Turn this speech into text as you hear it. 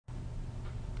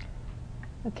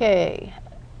Okay,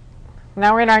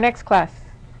 now we're in our next class.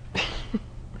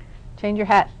 Change your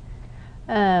hat.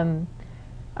 I'm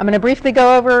going to briefly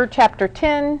go over Chapter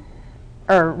 10,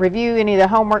 or review any of the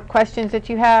homework questions that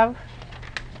you have,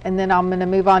 and then I'm going to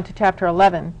move on to Chapter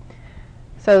 11.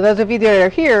 So those of you that are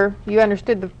here, you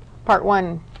understood the Part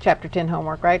 1, Chapter 10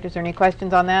 homework, right? Is there any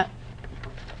questions on that?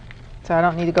 So I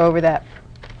don't need to go over that.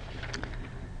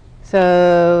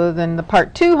 So then the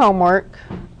Part 2 homework,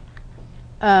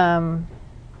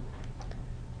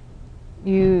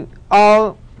 you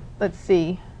all, let's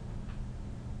see,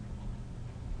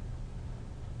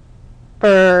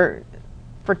 for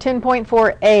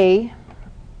 10.4a,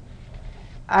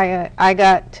 I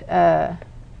got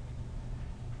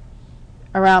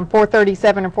around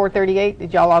 437 and 438.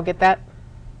 Did y'all all get that?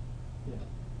 Yeah.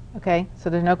 Okay,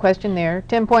 so there's no question there.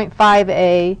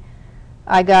 10.5a,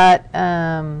 I got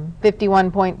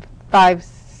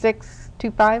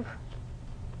 51.5625.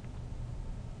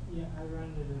 Yeah, I ran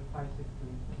it at 563.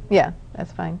 Yeah,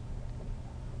 that's fine.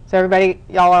 So everybody,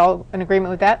 y'all all in agreement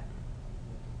with that?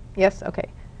 Yes? Okay.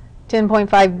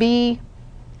 10.5b,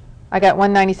 I got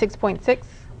 196.6.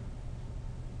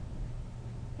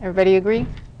 Everybody agree?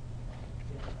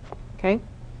 Okay.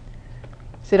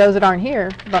 So those that aren't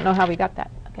here don't know how we got that.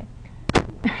 Okay.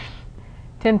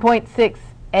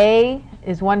 10.6a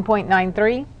is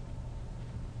 1.93.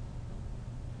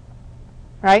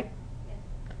 Right?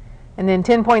 And then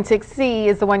 10.6c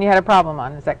is the one you had a problem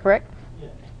on. Is that correct? Yeah.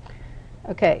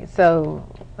 Okay, so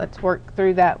let's work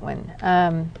through that one.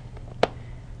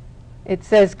 It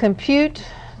says compute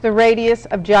the radius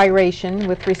of gyration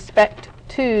with respect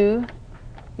to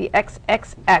the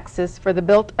x-axis for the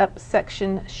built-up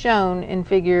section shown in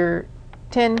figure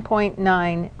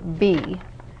 10.9b.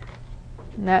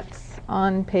 And that's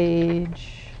on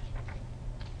page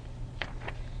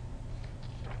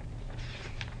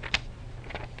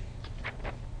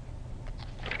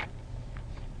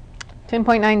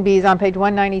 10.9b is on page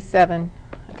 197.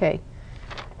 Okay.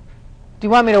 Do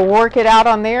you want me to work it out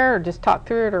on there or just talk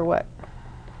through it or what?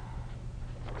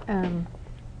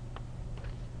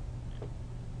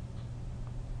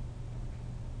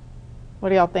 What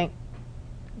do y'all think?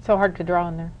 It's so hard to draw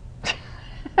in there.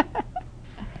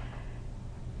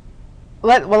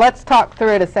 Well, let's talk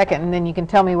through it a second, and then you can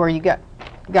tell me where you got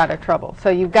a trouble. So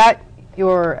you've got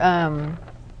your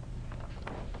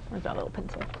where's that little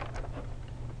pencil?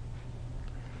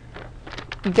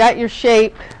 You got your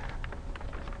shape,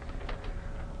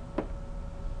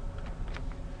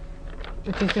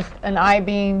 which is just an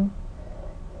I-beam.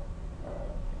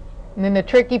 And then the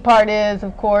tricky part is,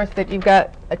 of course, that you've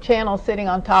got a channel sitting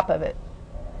on top of it.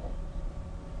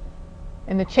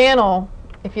 And the channel,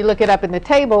 if you look it up in the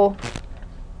table,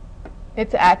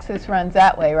 its axis runs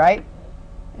that way, right?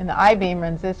 And the I-beam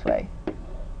runs this way.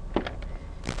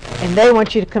 And they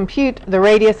want you to compute the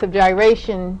radius of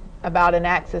gyration about an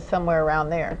axis somewhere around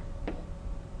there.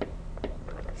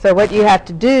 So what you have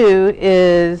to do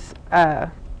is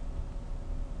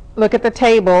look at the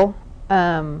table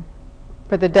for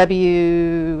the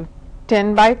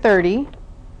W10 by 30,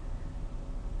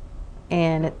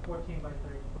 and 14 by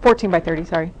 30. 14 by 30,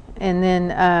 sorry. And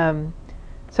then,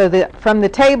 so from the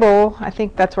table, I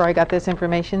think that's where I got this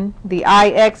information. The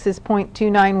IX is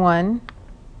 0.291. Is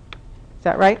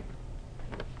that right?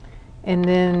 And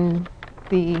then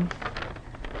I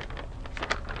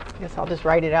guess I'll just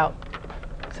write it out.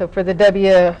 So for the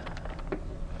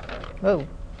whoa.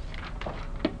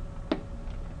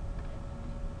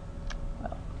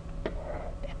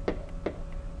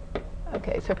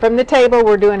 Okay, so from the table,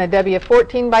 we're doing a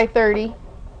W14 by 30.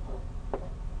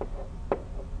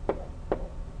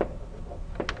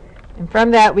 And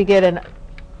from that, we get an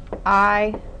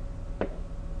IX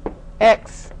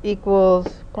equals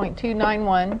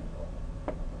 0.291.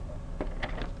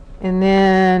 And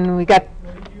then we got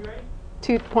What did you write?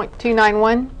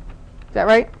 2.291. Is that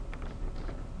right?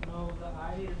 No, the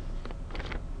I is.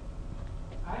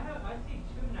 I see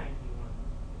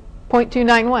 291.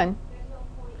 0.291.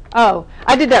 Oh,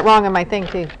 I did that wrong on my thing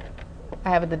too.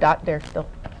 I have the dot there still.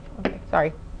 Okay,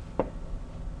 sorry.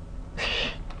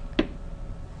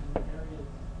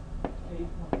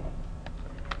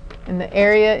 And the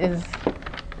area is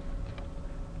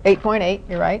 8.8. And the area is 8.8,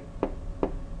 you're right.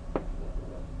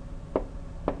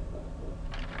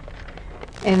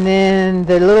 And then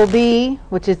the little b,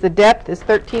 which is the depth, is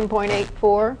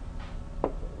 13.84.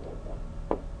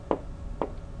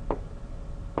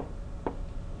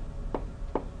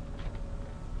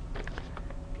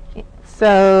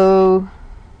 So,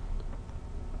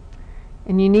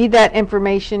 and you need that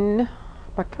information.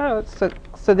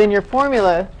 So then your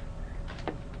formula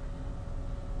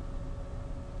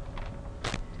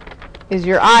is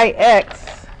your IX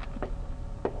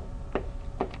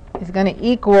is going to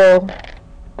equal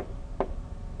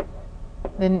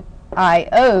the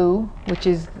IO, which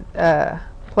is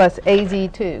plus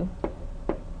AZ2.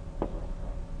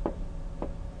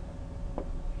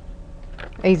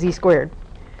 AZ squared.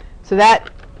 So that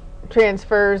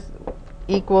transfers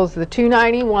equals the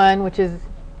 291, which is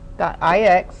the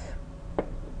IX,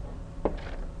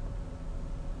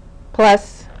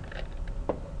 plus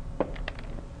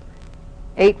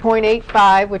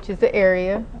 8.85, which is the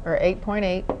area, or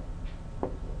 8.8,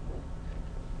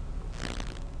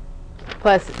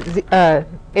 plus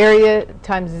area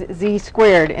times Z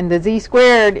squared. And the Z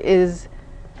squared is,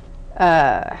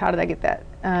 how did I get that?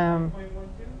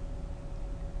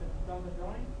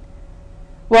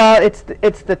 Well,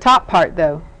 it's the top part,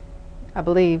 though, I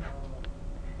believe.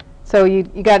 So you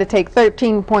got to take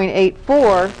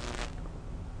 13.84,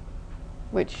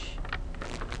 which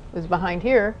is behind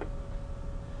here,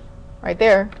 right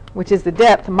there, which is the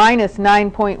depth, minus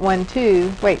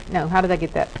 9.12. Wait, no, how did I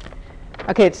get that?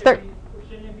 Okay, it's Shouldn't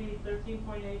it be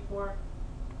 13.84?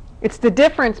 It's the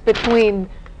difference between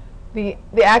the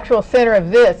actual center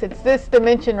of this. It's this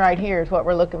dimension right here is what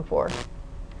we're looking for.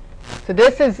 So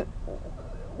this is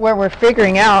where we're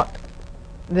figuring out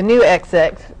the new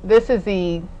XX. This is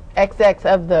the XX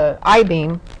of the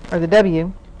I-beam, or the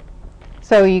W.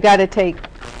 So you got to take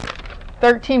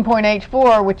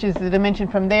 13.84, which is the dimension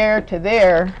from there to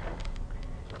there.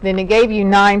 Then it gave you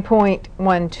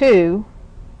 9.12,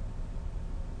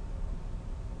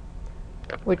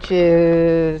 which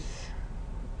is,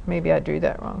 maybe I drew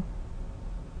that wrong.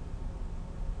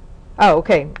 Oh,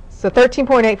 okay. So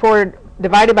 13.84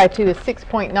 divided by 2 is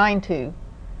 6.92,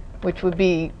 which would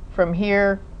be from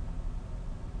here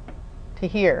to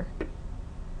here.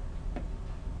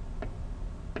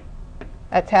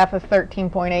 That's half of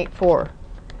 13.84.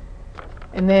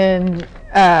 And then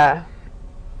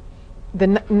the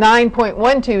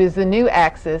 9.12 is the new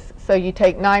axis. So you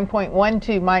take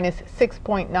 9.12 minus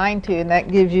 6.92, and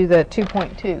that gives you the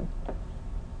 2.2,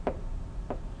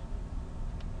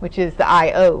 which is the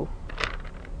IO,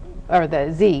 or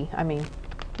the Z, I mean. Does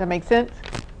that make sense?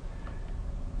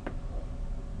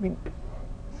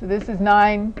 So this is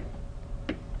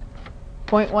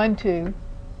 9.12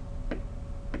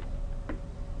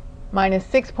 minus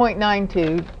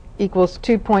 6.92 equals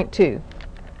 2.2.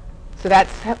 So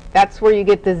that's where you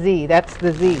get the Z. That's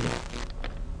the Z.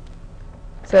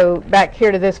 So back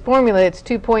here to this formula, it's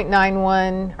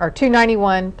 2.91 or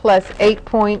 291 plus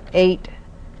 8.8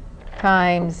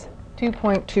 times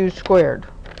 2.2 squared.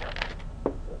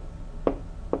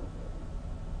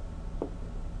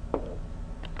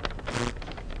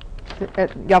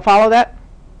 Y'all follow that?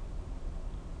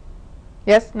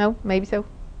 Yes? No? Maybe so?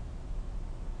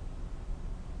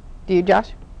 Do you,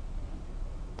 Josh?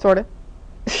 Sort of?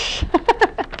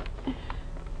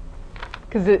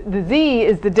 Because the Z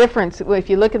is the difference. If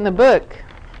you look in the book,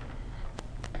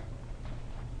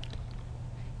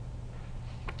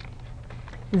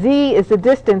 Z is the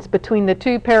distance between the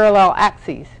two parallel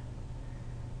axes.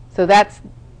 So that's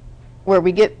where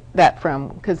we get that from,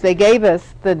 because they gave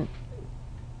us the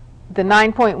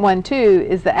 9.12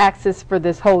 is the axis for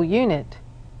this whole unit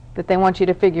that they want you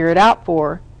to figure it out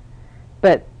for,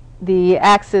 but the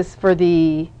axis for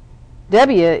the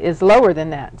W is lower than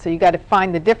that, so you got to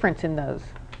find the difference in those.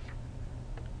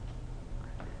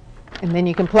 And then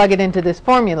you can plug it into this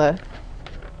formula.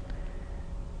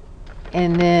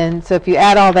 And then, so if you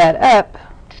add all that up,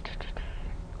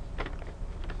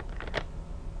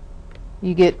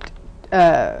 you get,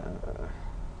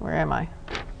 where am I?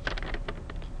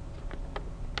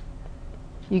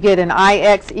 You get an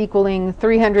IX equaling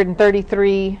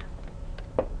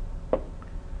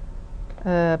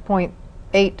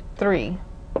 333.83.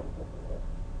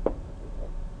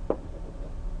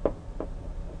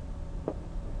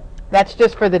 That's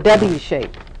just for the W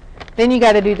shape. Then you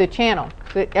got to do the channel.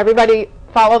 Everybody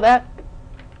follow that?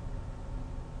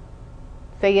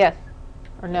 Say yes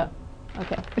or no.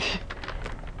 Okay.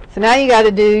 So now you got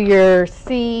to do your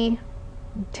C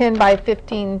 10 by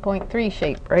 15.3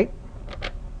 shape, right?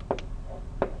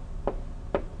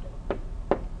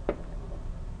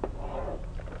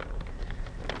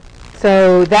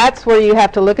 So that's where you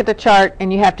have to look at the chart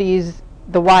and you have to use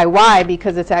the YY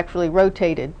because it's actually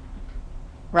rotated,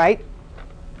 right?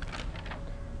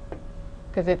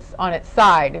 Because it's on its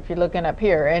side if you're looking up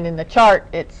here, and in the chart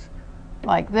it's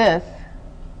like this.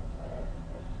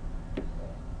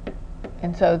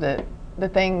 And so the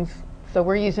things, so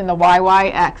we're using the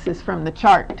YY axis from the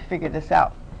chart to figure this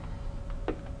out.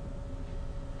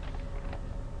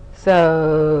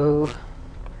 So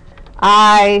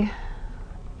I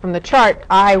from the chart,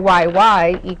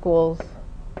 IYY equals,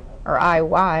 or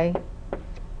IY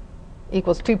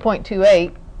equals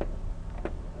 2.28.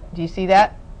 Do you see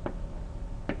that?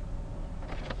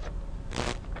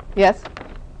 Yes?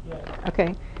 Yes.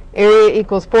 Okay. Area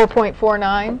equals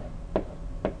 4.49.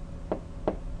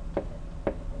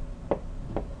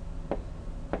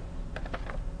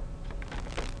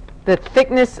 The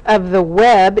thickness of the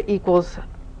web equals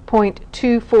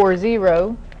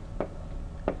 0.240.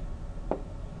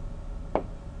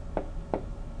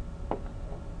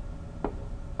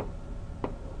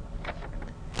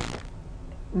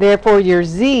 Therefore, your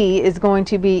Z is going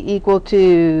to be equal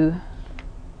to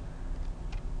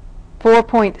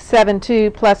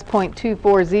 4.72 plus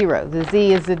 0.240. The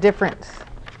Z is the difference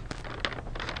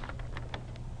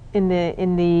in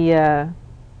the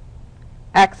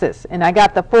axis, and I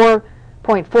got the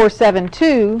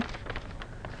 4.472.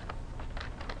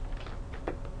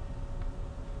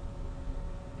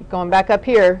 Going back up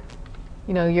here,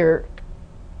 you know, your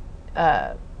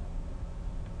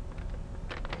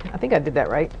I think I did that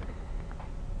right.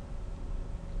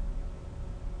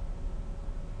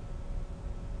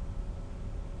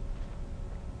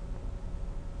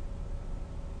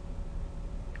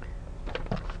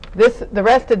 The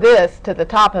rest of this to the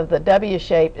top of the W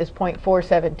shape is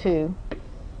 0.472,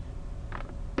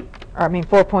 or I mean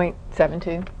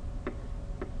 4.72.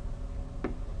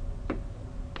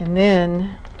 And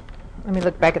then, let me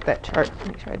look back at that chart,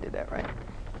 make sure I did that right.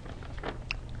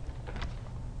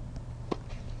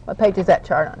 What page is that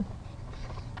chart on?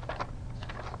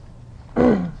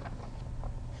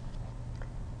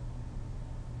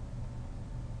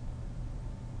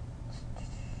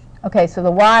 Okay, so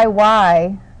the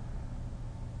YY,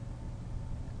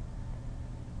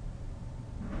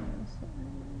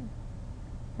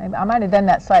 maybe I might have done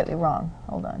that slightly wrong.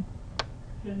 Hold on.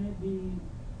 Shouldn't it be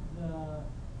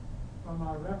from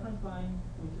our reference line,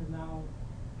 which is now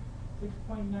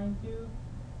 6.92,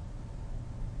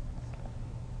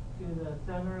 to the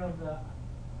center of the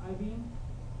I-beam,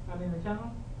 I mean the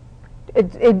channel?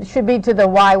 It should be to the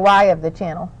YY of the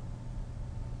channel.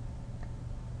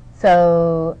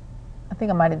 So I think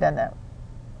I might have done that.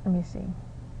 Let me see.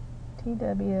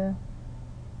 TW.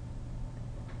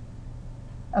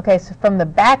 Okay, so from the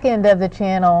back end of the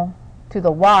channel to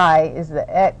the Y is the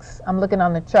X. I'm looking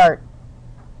on the chart.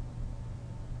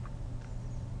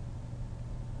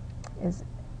 Is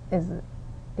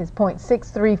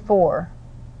 0.634.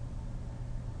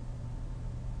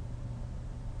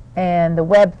 And the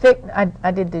web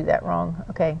I did do that wrong.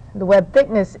 Okay, the web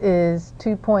thickness is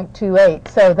 2.28.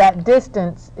 So that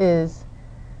distance is,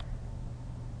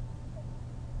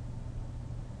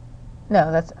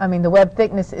 no, that's, I mean the web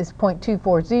thickness is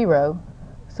 0.240.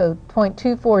 So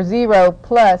 0.240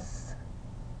 plus,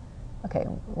 okay,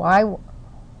 y.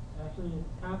 Actually, it's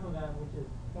half of that, which is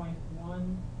 0.120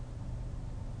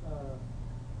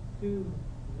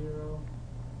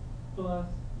 plus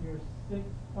your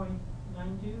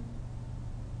 6.92.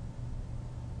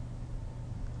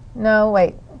 No,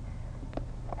 wait.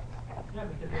 Yeah,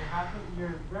 because then half of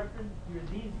your reference, your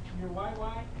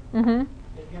YY Mm-hmm.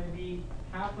 is going to be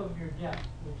half of your depth,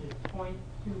 which is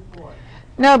 0.24.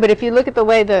 No, but if you look at the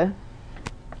way the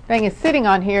thing is sitting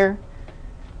on here,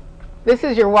 this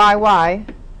is your YY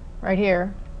right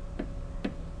here.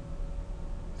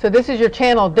 So this is your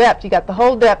channel depth. You got the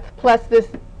whole depth plus this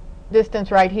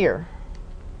distance right here.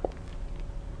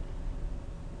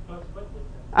 Plus what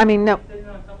distance? I mean, no. Sitting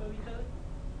on top of each other?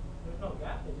 There's no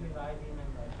gap between the I-beam and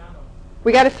the channel.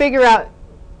 We got to figure out.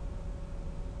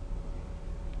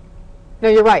 No,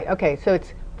 you're right. Okay, so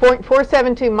it's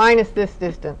 472 minus this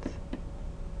distance,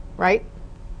 right?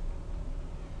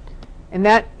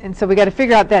 And so we got to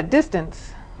figure out that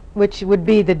distance, which would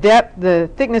be the depth, the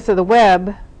thickness of the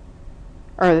web,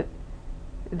 or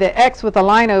the X with a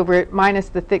line over it minus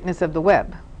the thickness of the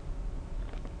web.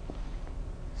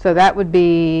 So that would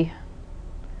be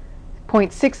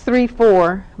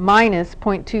 0.634 minus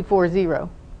 0.240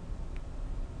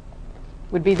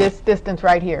 would be this distance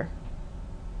right here,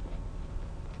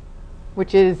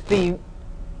 which is the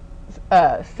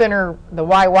center, the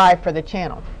YY for the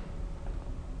channel.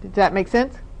 Does that make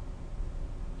sense?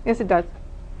 Yes, it does.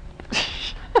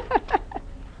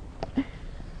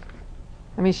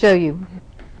 Let me show you.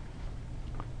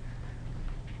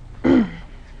 Look.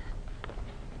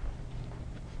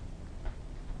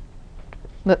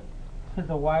 Because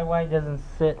the YY doesn't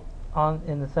sit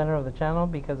in the center of the channel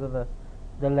because of the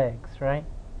legs, right?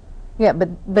 Yeah, but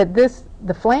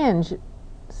the flange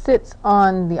sits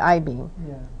on the I-beam.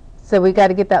 Yeah. So we got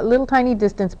to get that little tiny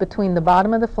distance between the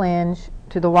bottom of the flange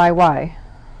to the YY,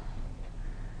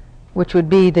 which would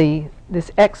be this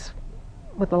X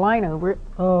with a line over it.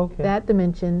 Oh, okay. That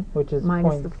dimension Which is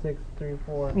minus the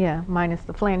 0.634. yeah, minus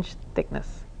the flange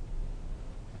thickness.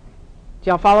 Do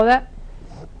y'all follow that?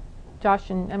 Josh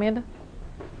and Amanda?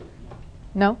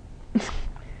 No?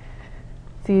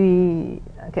 See,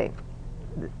 okay,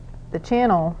 the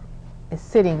channel is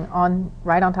sitting on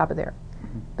right on top of there,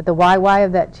 but the YY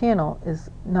of that channel is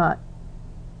not.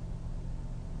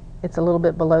 It's a little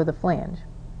bit below the flange,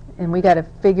 and we got to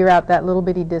figure out that little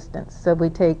bitty distance. So we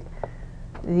take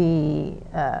the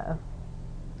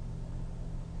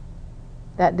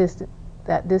that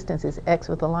distance is x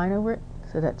with a line over it.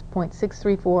 So that's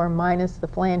 0.634 minus the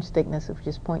flange thickness, which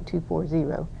is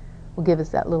 0.240, will give us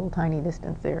that little tiny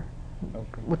distance there,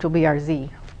 Okay. which will be our z.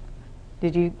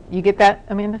 Did you get that,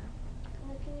 Amanda?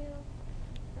 Can you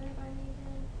verify me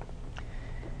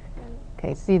again?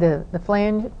 Okay, see the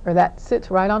flange, or that sits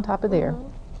right on top of there.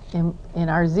 And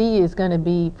our z is going to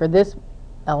be, for this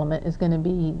element, is going to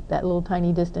be that little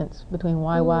tiny distance between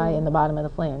YY and the bottom of the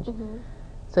flange.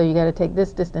 So you got to take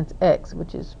this distance x,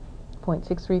 which is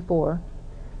 0.634,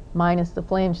 minus the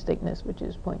flange thickness, which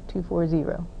is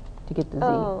 0.240, to get the z.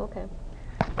 Oh, okay.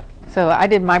 So I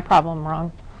did my problem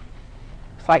wrong,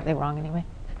 slightly wrong anyway.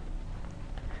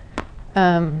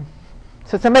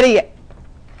 So somebody,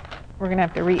 we're going to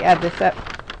have to re-add this up.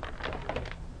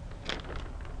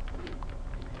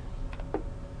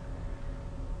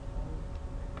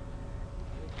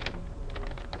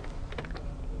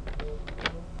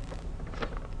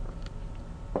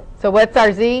 So what's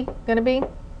our z going to be?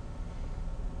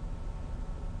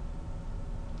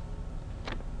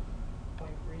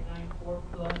 0.394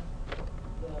 plus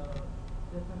the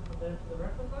distance from there to the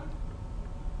reference line?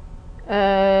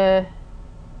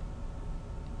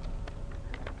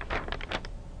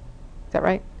 Is that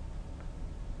right?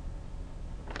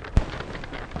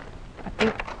 I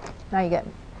think, now you get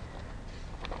me.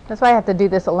 That's why I have to do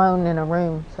this alone in a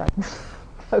room, so I can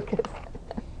focus.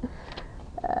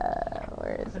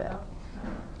 Where is that?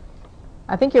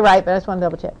 I think you're right, but I just want to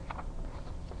double check.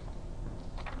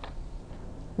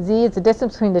 Z is the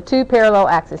distance between the two parallel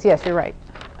axes. Yes, you're right.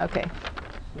 Okay.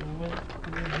 So what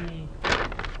would be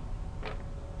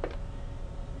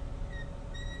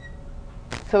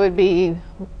So it'd be,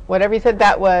 whatever you said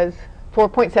that was,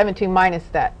 4.72 minus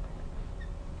that.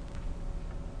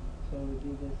 so it would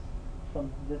be this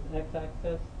from this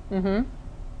x-axis Mm-hmm.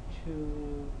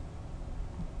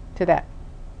 To that.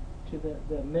 to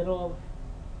the middle of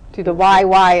To the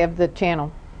YY of the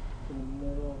channel. to the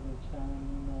middle of the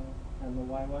channel and the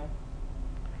YY.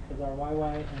 Because our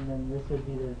YY and then this would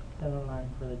be the center line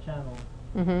for the channel.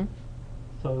 Mm-hmm.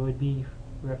 So it would be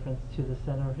reference to the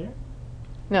center here.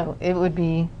 No, it would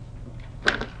be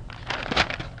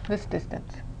this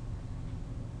distance.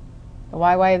 The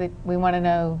YY, that we want to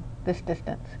know this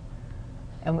distance.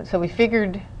 And so we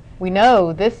figured we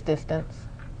know this distance,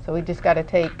 so we just got to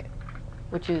take,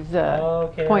 which is Okay, I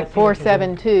see what you're doing.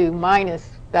 0.472 minus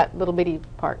that little bitty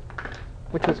part,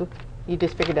 which was, you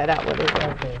just figured that out. What is it?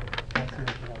 Okay, I see what you're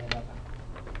talking about.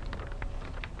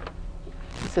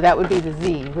 So that would be the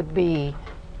Z, would be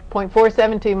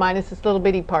 0.472 minus this little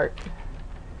bitty part.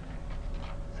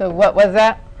 So what was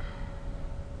that?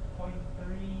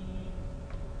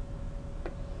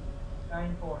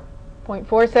 0.394.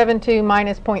 0.472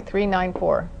 minus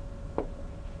 0.394.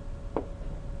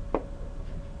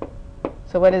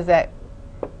 So what is that?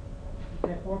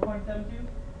 Okay, 4.72.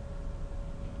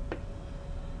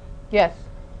 Yes.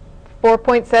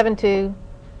 4.72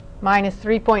 minus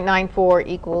 3.94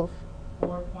 equals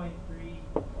 4.326.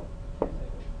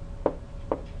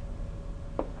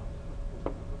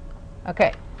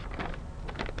 okay.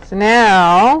 So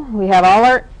now we have all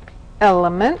our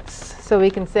elements, so we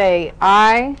can say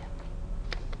I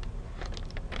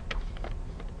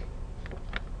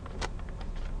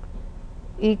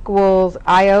equals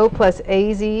IO plus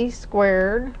AZ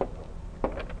squared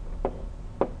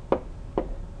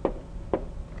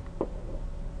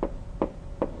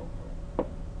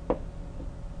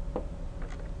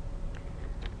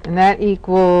and that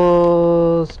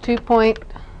equals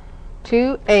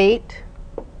 2.28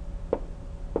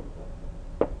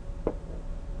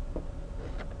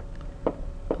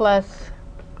 plus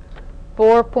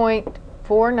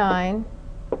 4.49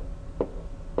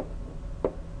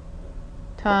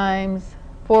 times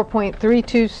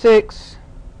 4.326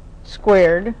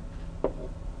 squared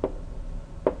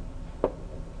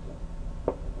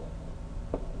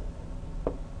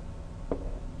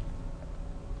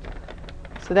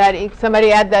so that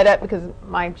somebody add that up because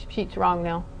my sheet's wrong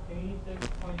now.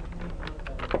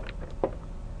 86.307.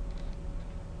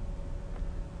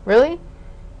 Really?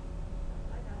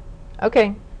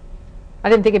 Okay. I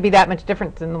didn't think it'd be that much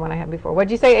different than the one I had before. What'd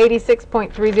you say,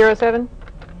 86.307?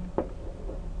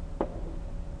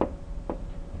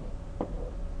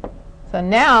 So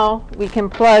now we can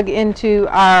plug into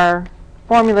our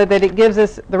formula that it gives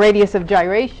us the radius of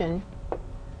gyration,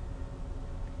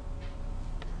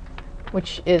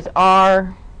 which is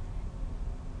r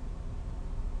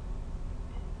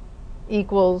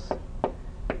equals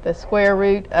the square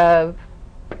root of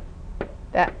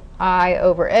that I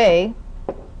over a,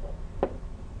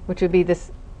 which would be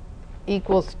this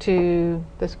equals to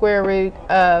the square root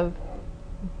of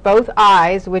both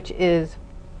i's, which is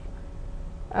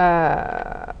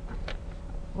well,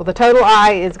 the total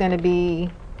I is going to be,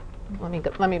 let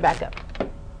me back up.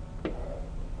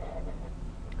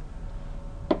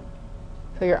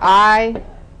 So your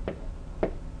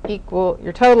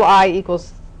total I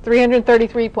equals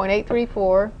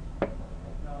 333.834.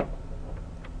 No.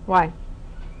 Why?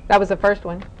 That was the first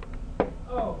one.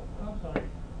 Oh, I'm sorry.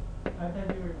 I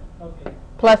thought you were, okay.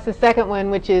 Plus the second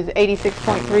one, which is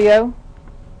 86.30.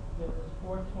 It was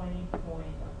 420.14.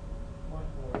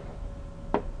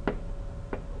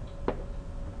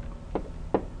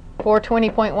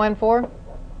 420.14.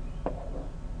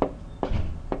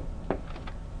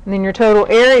 And then your total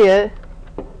area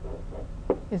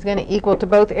is going to equal to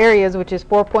both areas, which is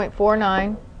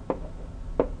 4.49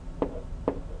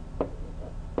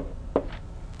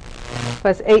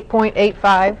 plus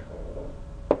 8.85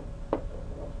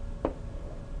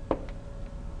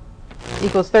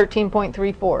 equals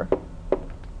 13.34.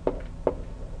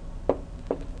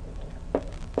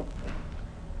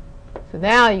 So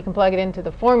now you can plug it into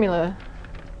the formula,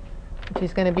 which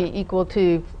is going to be equal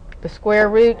to the square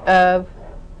root of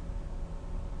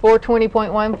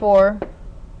 420.14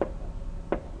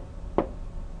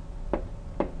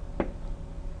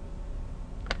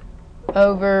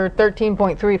 over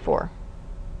 13.34.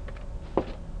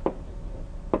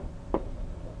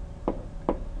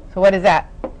 So what is that?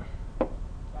 5.61.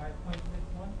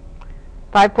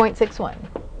 5.61.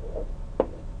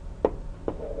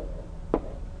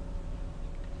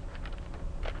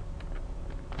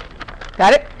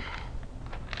 Got it?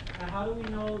 Now, how do we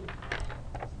know if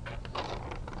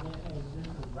this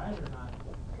is right or not?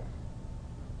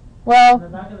 Well, On the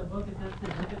back of the book it says to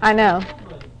look at I know. the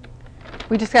book.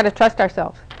 We just got to trust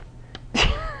ourselves.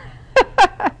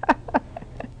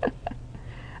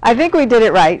 I think we did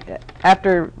it right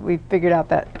after we figured out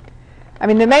that. I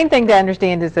mean, the main thing to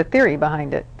understand is the theory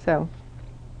behind it. So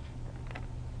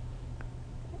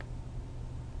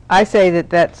I say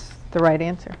that that's the right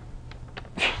answer.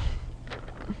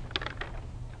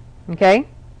 Okay?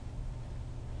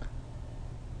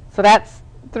 So that's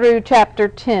through chapter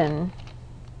 10.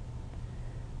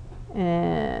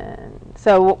 And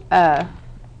so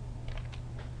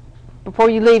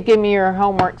before you leave, give me your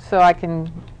homework so I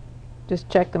can just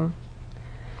check them.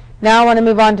 Now I want to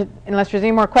move on to, unless there's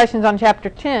any more questions on chapter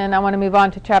 10, I want to move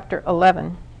on to chapter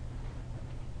 11.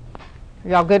 Are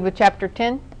y'all good with chapter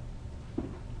 10?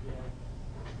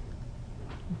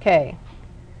 Okay.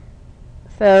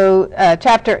 So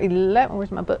chapter 11,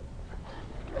 where's my book?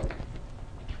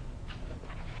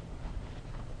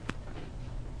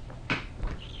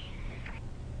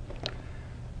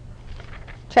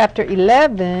 Chapter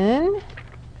 11.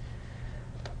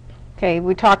 Okay,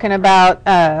 we're talking about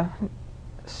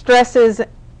stresses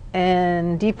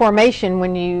and deformation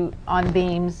when you on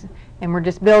beams, and we're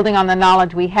just building on the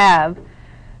knowledge we have.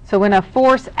 So when a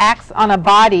force acts on a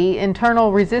body,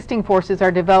 internal resisting forces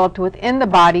are developed within the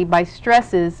body by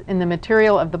stresses in the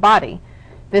material of the body.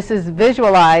 This is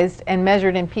visualized and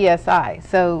measured in PSI.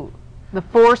 So the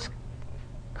force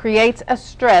creates a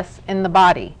stress in the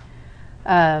body.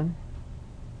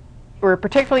 We're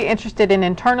particularly interested in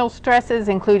internal stresses,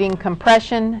 including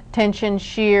compression, tension,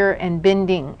 shear, and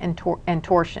bending and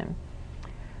torsion.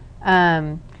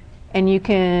 And you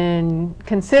can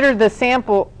consider the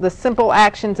simple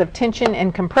actions of tension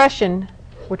and compression,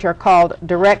 which are called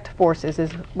direct forces,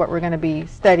 is what we're going to be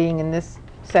studying in this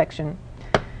section.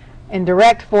 And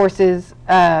direct forces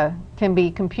can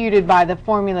be computed by the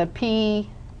formula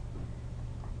P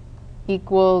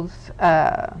equals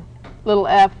little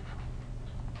f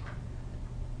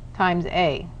times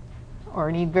A, or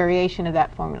any variation of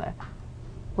that formula,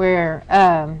 where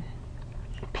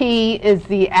P is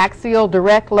the axial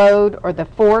direct load or the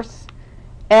force,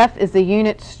 F is the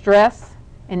unit stress,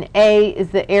 and A is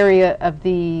the area of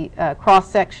the cross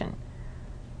section.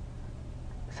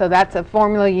 So that's a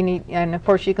formula you need, and of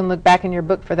course you can look back in your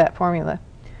book for that formula.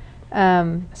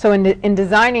 So in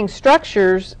designing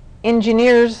structures,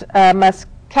 engineers must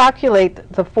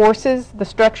calculate the forces the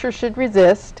structure should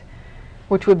resist,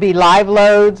 which would be live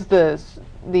loads, the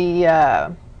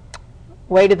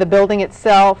weight of the building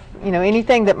itself,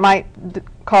 anything that might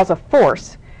cause a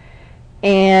force,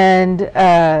 and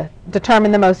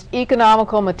determine the most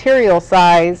economical material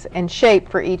size and shape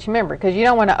for each member, because you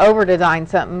don't want to over design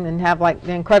something and have like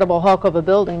the Incredible Hulk of a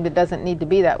building that doesn't need to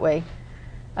be that way.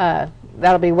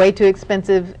 That'll be way too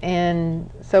expensive and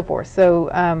so forth.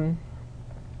 So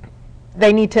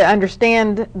they need to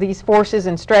understand these forces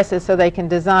and stresses so they can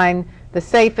design the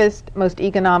safest, most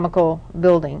economical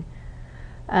building.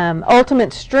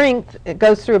 Ultimate strength, it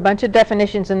goes through a bunch of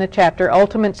definitions in the chapter.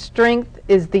 Ultimate strength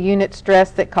is the unit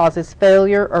stress that causes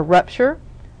failure or rupture.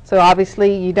 So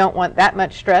obviously you don't want that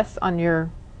much stress on your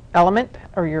element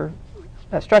or your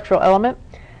structural element.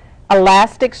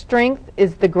 Elastic strength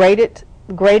is the greatest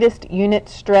unit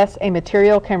stress a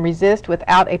material can resist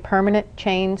without a permanent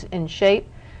change in shape.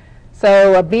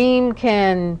 So a beam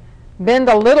can bend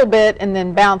a little bit and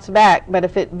then bounce back, but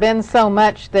if it bends so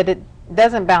much that it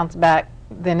doesn't bounce back,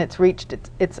 then it's reached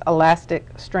its elastic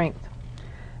strength.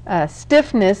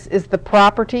 Stiffness is the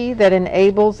property that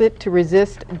enables it to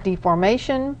resist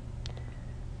deformation.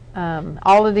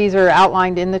 All of these are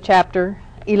outlined in the chapter.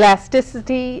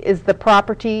 Elasticity is the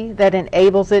property that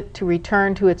enables it to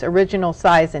return to its original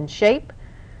size and shape.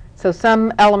 So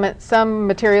some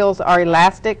materials are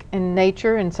elastic in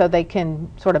nature, and so they can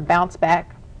sort of bounce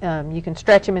back. You can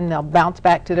stretch them and they'll bounce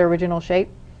back to their original shape.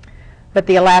 But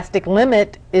the elastic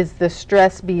limit is the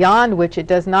stress beyond which it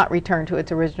does not return to its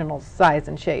original size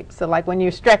and shape. So like when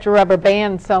you stretch a rubber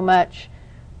band so much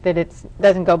that it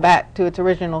doesn't go back to its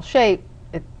original shape,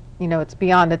 it's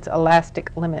beyond its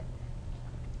elastic limit.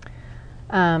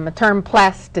 The term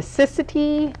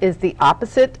plasticity is the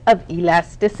opposite of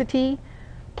elasticity.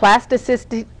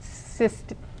 Plasticity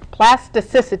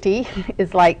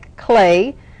is like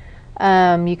clay.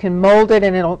 You can mold it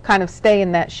and it'll kind of stay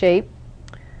in that shape.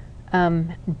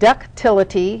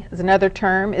 Ductility is another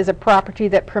term, is a property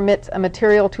that permits a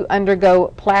material to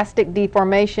undergo plastic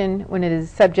deformation when it is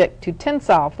subject to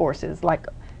tensile forces, like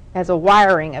as a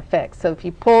wiring effect. So if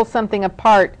you pull something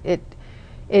apart, it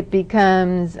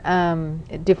becomes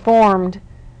deformed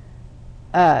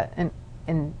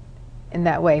in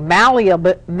that way.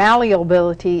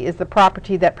 Malleability is the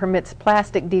property that permits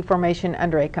plastic deformation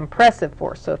under a compressive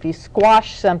force. So if you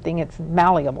squash something, it's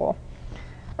malleable.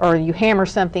 Or you hammer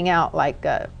something out like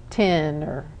tin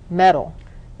or metal,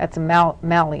 that's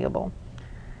malleable.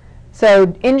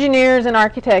 So engineers and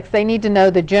architects, they need to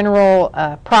know the general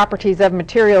properties of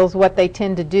materials, what they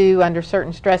tend to do under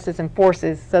certain stresses and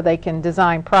forces so they can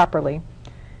design properly.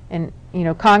 And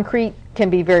concrete can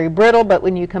be very brittle, but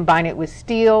when you combine it with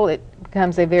steel, it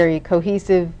becomes a very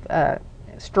cohesive,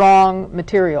 strong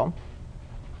material.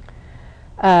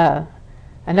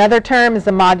 Another term is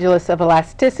the modulus of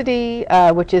elasticity,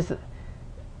 which is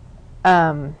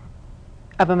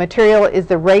of a material is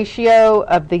the ratio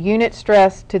of the unit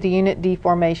stress to the unit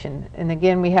deformation. And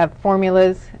again, we have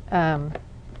formulas. Let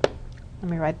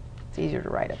me write, it's easier to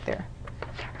write up there.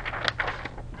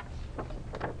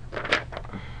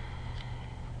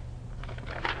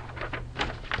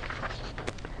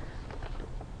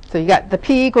 So you got the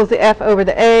P equals the F over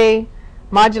the A,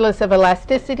 modulus of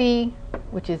elasticity,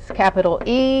 which is capital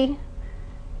E,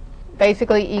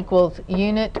 basically equals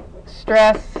unit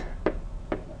stress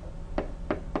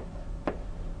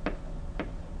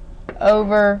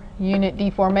over unit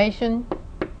deformation.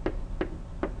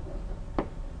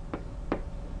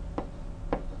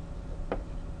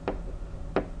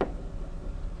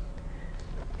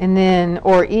 And then,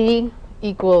 or E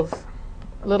equals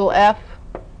little f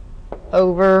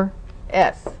over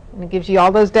S. And it gives you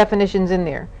all those definitions in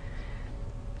there.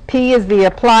 P is the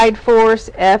applied force,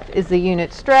 F is the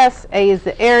unit stress, A is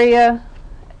the area,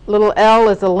 little l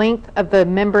is the length of the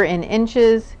member in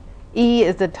inches, E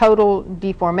is the total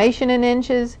deformation in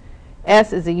inches,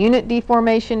 S is the unit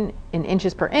deformation in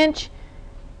inches per inch,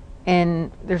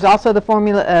 and there's also the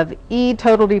formula of E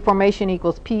total deformation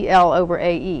equals PL over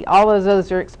AE. All of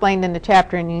those are explained in the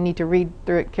chapter, and you need to read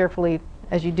through it carefully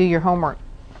as you do your homework.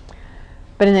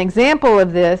 But an example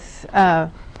of this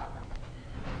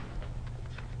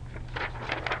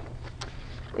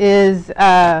is,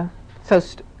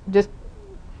 just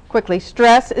quickly,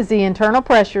 stress is the internal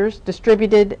pressures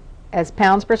distributed as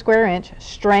pounds per square inch.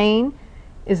 Strain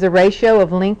is the ratio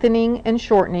of lengthening and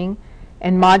shortening,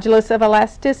 and modulus of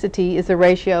elasticity is the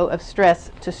ratio of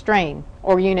stress to strain,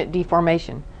 or unit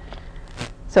deformation.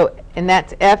 So, and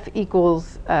that's F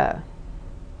equals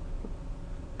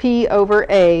P over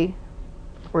A,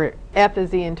 where F is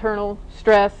the internal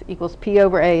stress equals P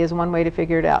over A is one way to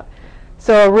figure it out.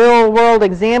 So a real world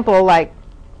example like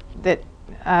that,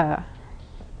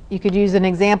 you could use an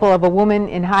example of a woman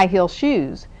in high heel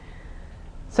shoes.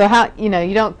 So how,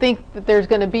 you don't think that there's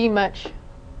going to be much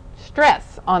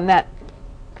stress on that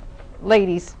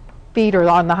lady's feet or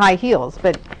on the high heels.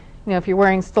 But, if you're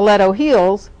wearing stiletto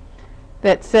heels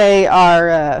that say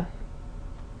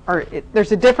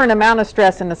there's a different amount of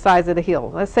stress in the size of the heel.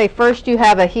 Let's say first you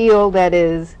have a heel that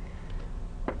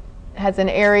has an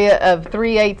area of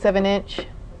 3/8 of an inch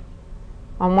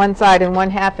on one side and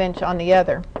 1/2 inch on the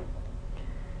other.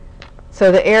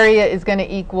 So the area is going to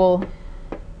equal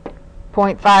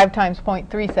 0.5 times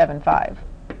 0.375.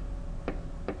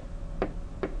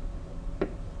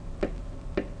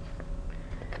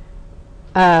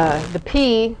 The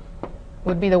P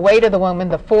would be the weight of the woman,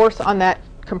 the force on that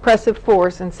compressive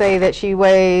force, and say that she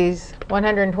weighs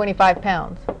 125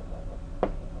 pounds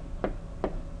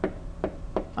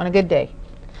on a good day.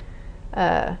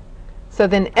 So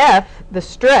then F, the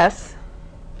stress,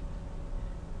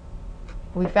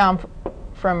 we found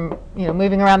from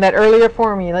moving around that earlier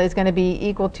formula, is going to be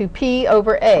equal to P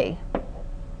over A,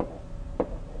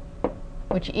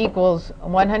 which equals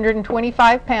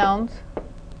 125 pounds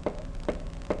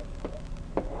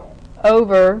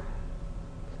over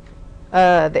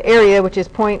the area, which is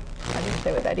I didn't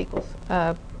say what that equals,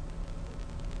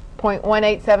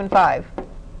 0.1875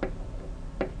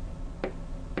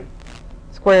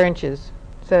 square inches.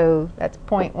 So that's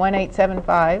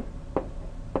 0.1875.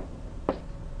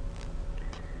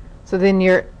 So then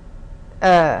your,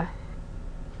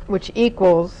 which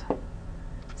equals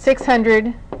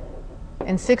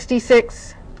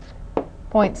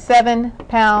 666.7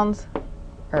 pounds,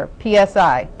 or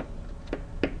PSI.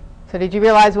 So did you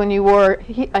realize when you wore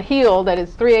a heel that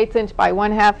is 3/8 inch by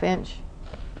 1/2 inch,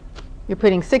 you're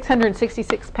putting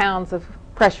 666 pounds of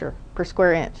pressure per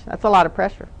square inch? That's a lot of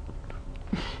pressure.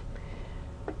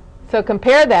 So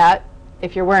compare that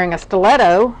if you're wearing a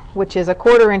stiletto, which is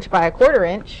 1/4 inch by 1/4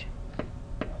 inch.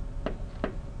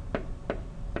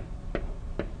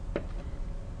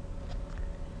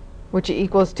 Which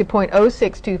equals to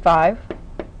 0.0625.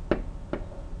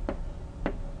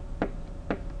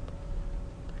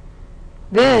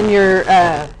 Then your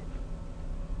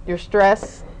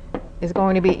stress is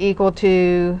going to be equal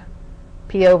to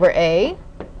P over A,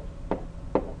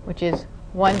 which is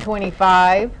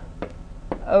 125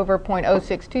 over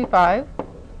 0.0625.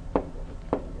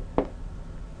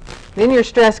 Then your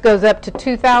stress goes up to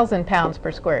 2,000 pounds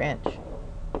per square inch.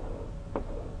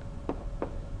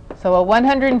 So a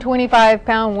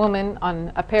 125-pound woman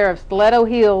on a pair of stiletto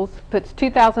heels puts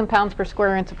 2,000 pounds per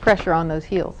square inch of pressure on those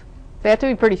heels. They have to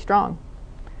be pretty strong.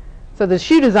 So the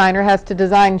shoe designer has to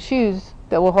design shoes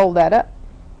that will hold that up.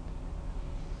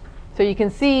 So you can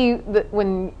see that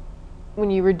when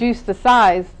you reduce the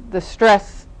size, the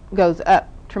stress goes up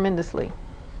tremendously.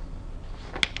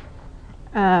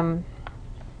 Any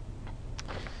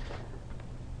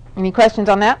questions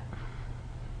on that?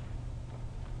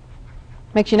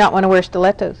 Makes you not want to wear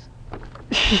stilettos.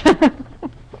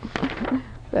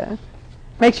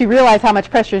 Makes you realize how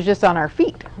much pressure is just on our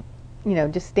feet,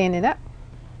 just standing up.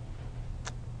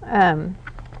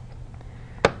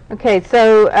 Okay,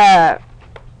 so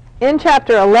in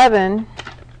chapter 11,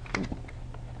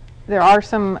 there are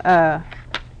some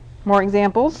more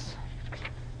examples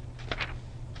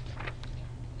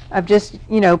of just,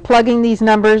 plugging these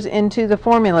numbers into the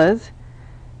formulas.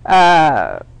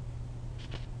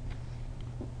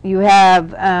 You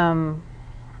have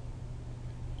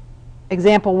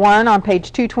example 1 on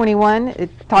page 221. It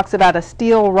talks about a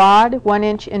steel rod 1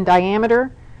 inch in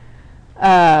diameter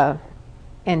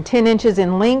and 10 inches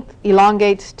in length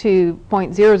elongates to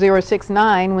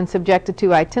 0.0069 when subjected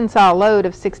to a tensile load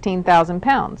of 16,000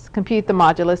 pounds. Compute the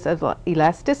modulus of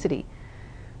elasticity.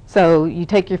 So you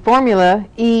take your formula,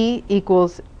 E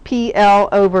equals PL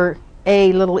over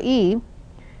A little e,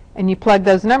 and you plug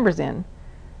those numbers in.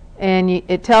 And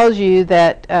it tells you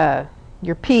that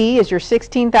your P is your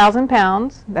 16,000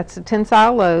 pounds. That's the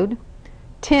tensile load.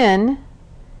 10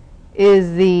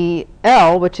 is the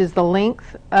L, which is the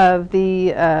length of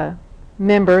the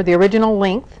member, the original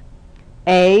length.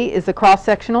 A is the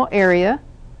cross-sectional area,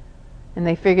 and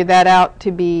they figured that out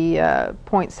to be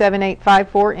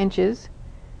 0.7854 inches.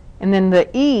 And then the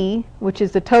E, which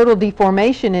is the total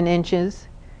deformation in inches,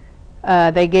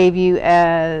 they gave you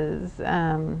as,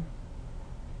 let's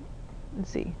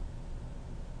see,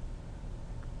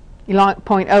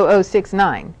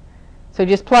 0.0069. So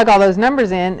just plug all those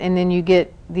numbers in, and then you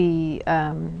get the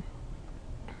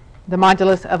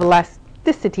modulus of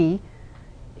elasticity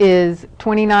is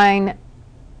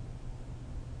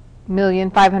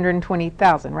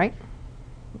 29,520,000, right?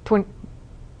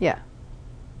 Yeah,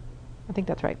 I think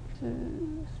that's right.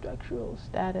 Structural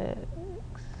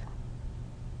statics.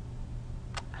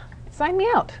 Sign me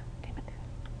out. Damn it.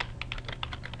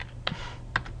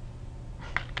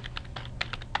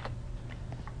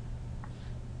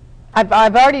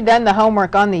 I've already done the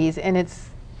homework on these, and it's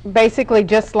basically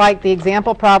just like the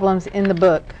example problems in the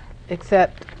book,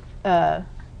 except,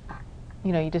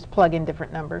 you know, you just plug in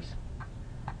different numbers.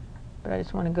 But I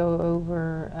just want to go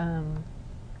over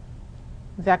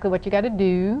exactly what you got to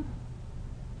do.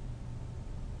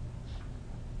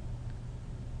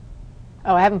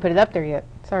 Oh, I haven't put it up there yet.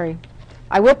 Sorry.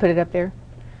 I will put it up there.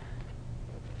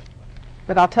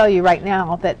 But I'll tell you right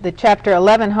now that the Chapter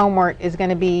 11 homework is going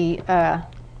to be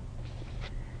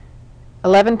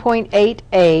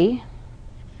 11.8a,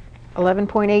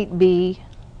 11.8b,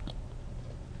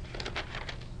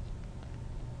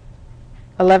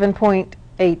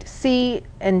 11.8c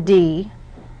and d.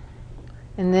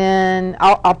 And then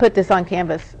I'll put this on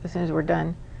Canvas as soon as we're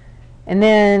done. And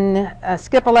then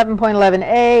skip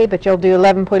 11.11a, but you'll do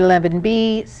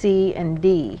 11.11b, c, and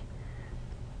d.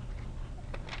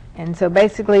 And so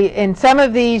basically, in some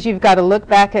of these, you've got to look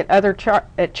back at other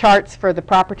charts for the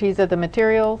properties of the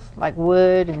materials, like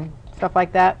wood and stuff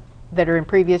like that, that are in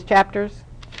previous chapters.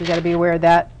 You've got to be aware of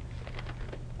that.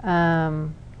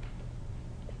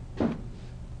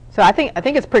 So I think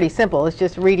it's pretty simple. It's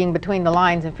just reading between the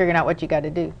lines and figuring out what you got to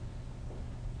do.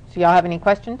 So y'all have any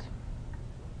questions?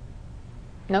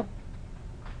 Nope.